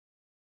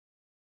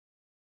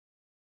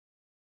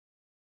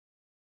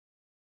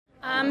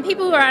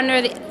People who are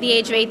under the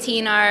age of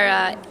 18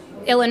 are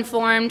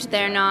ill-informed.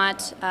 They're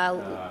not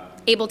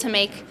able to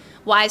make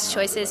wise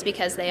choices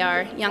because they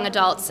are young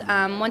adults.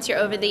 Once you're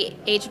over the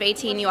age of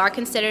 18, you are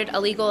considered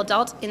a legal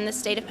adult in the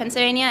state of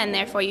Pennsylvania, and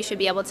therefore you should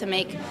be able to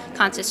make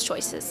conscious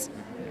choices.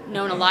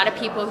 Known a lot of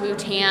people who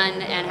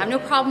tan and have no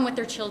problem with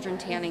their children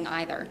tanning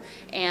either.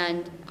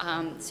 And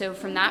so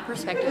from that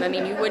perspective, I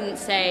mean, you wouldn't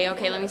say,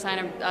 okay, let me sign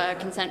a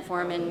consent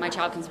form and my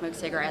child can smoke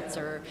cigarettes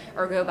or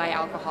go buy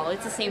alcohol.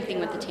 It's the same thing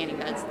with the tanning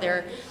beds.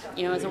 They're,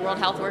 as the World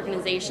Health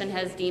Organization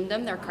has deemed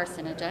them, they're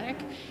carcinogenic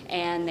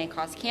and they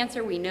cause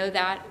cancer. We know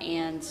that.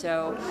 And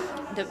so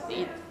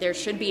there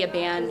should be a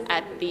ban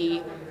at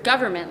the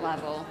government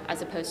level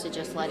as opposed to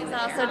just letting them.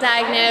 I was also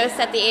diagnosed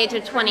at the age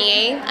of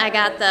 28. I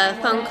got the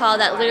phone call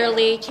that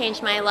literally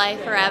changed my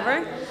life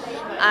forever.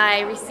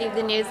 I received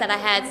the news that I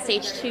had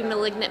stage 2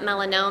 malignant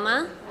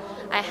melanoma.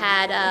 I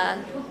had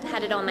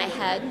it on my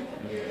head.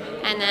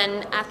 And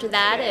then after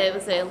that, it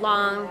was a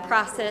long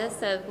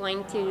process of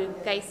going to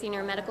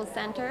Geisinger Medical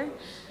Center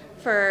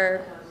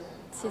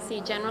to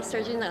see general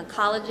surgeon, an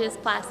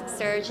oncologist, plastic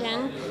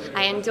surgeon.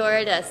 I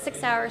endured a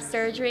 6-hour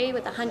surgery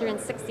with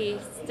 160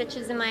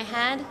 stitches in my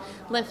head,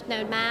 lymph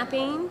node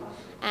mapping,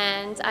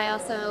 and I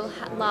also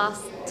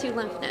lost 2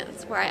 lymph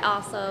nodes, where I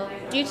also,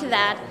 due to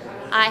that,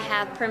 I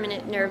have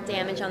permanent nerve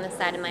damage on the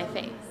side of my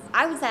face.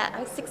 I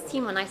was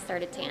 16 when I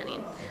started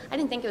tanning. I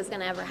didn't think it was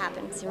going to ever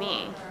happen to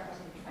me.